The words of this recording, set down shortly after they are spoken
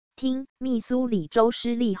听，密苏里州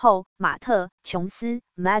失利后，马特·琼斯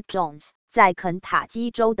 （Matt Jones） 在肯塔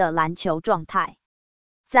基州的篮球状态。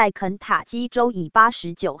在肯塔基州以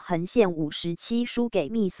89-57输给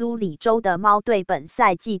密苏里州的猫队，本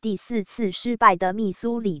赛季第4次失败的密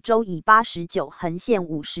苏里州以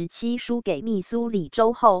89-57输给密苏里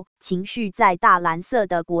州后，情绪在大蓝色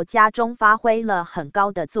的国家中发挥了很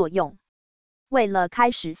高的作用。为了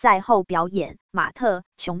开始赛后表演，马特·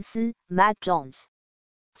琼斯 （Matt Jones）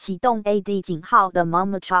 启动 AD- 的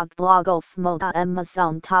Momachok Blog of Moda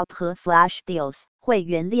Amazon Top 和 Flash Deals 会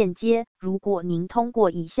员链接。如果您通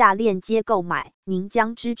过以下链接购买，您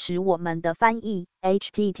将支持我们的翻译。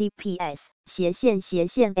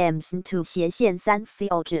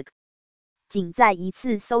https://ams2/3fiojik 仅在一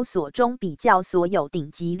次搜索中比较所有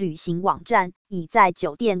顶级旅行网站，以在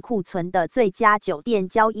酒店库存的最佳酒店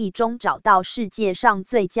交易中找到世界上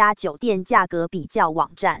最佳酒店价格比较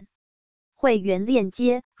网站。会员链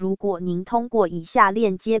接，如果您通过以下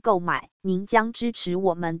链接购买，您将支持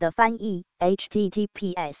我们的翻译。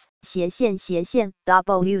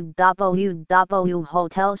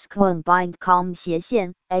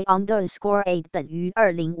https://www.hotelscombined.com/a_8 等于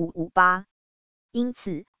20558。因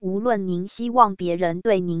此，无论您希望别人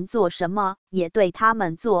对您做什么，也对他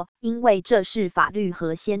们做，因为这是法律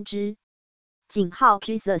和先知。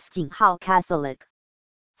Jesus-Catholic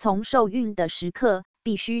从受孕的时刻，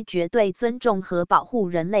必须绝对尊重和保护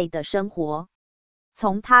人类的生活。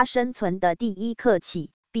从他生存的第一刻起，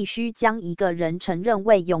必须将一个人承认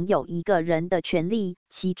为拥有一个人的权利，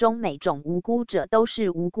其中每种无辜者都是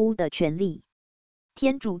无辜的权利。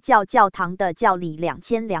天主教教堂的教理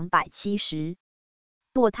2270。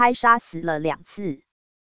堕胎杀死了2次。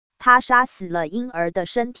他杀死了婴儿的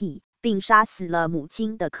身体，并杀死了母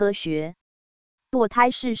亲的科学。堕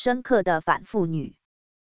胎是深刻的反妇女。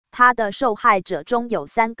他的受害者中有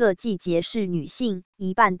3个季节是女性，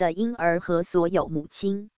一半的婴儿和所有母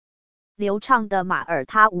亲。流畅的马耳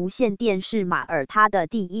他无线电是马耳他的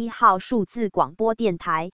第1号数字广播电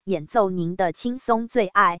台，演奏您的轻松最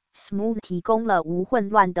爱。Smooth 提供了无混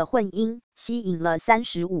乱的混音，吸引了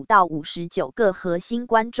35到59个核心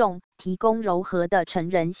观众，提供柔和的成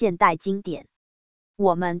人现代经典。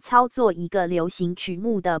我们操作一个流行曲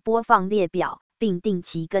目的播放列表，并定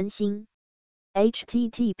期更新。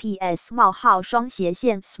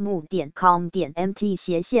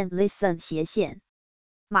https://smooth.com.mt/listen/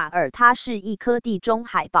马耳他是一颗地中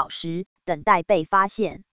海宝石，等待被发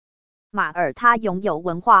现。马耳他拥有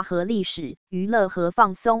文化和历史、娱乐和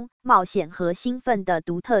放松、冒险和兴奋的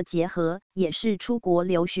独特结合，也是出国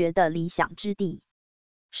留学的理想之地。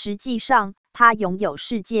实际上，它拥有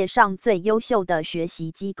世界上最优秀的学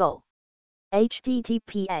习机构。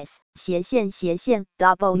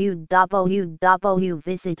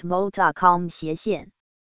https://www.visitmo.com/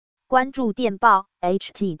 关注电报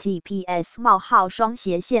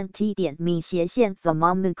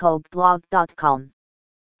https://t.me/themomicalblog.com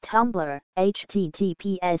Tumblr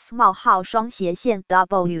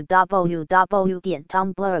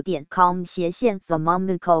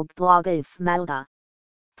https://www.tumblr.com/themomicalblog/if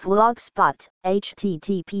Blogspot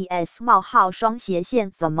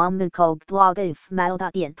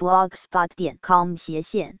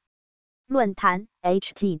https://themomicalblog/if/blogspot.com/ 论坛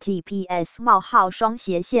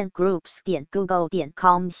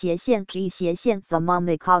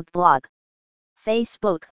https://groups.google.com/g/themomicalblog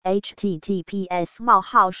Facebook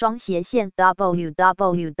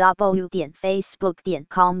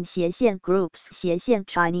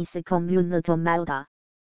https://www.facebook.com/groups/Chinese Community Malta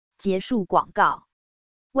结束广告。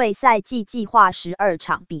为赛季计划12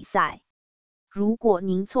场比赛。如果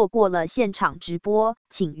您错过了现场直播，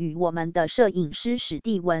请与我们的摄影师史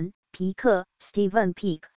蒂文·皮克 （Steven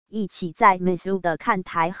Peak） 一起在 Mizzou 的看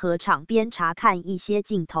台和场边查看一些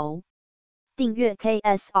镜头。订阅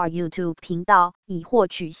KSR YouTube 频道，以获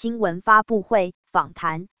取新闻发布会、访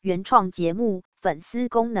谈、原创节目、粉丝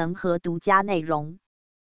功能和独家内容。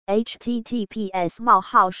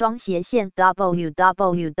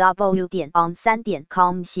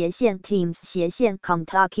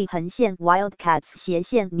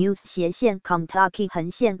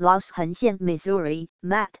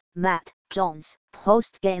Matt Jones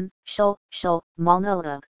Post Game Show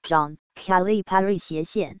Monologue John Kelly Perry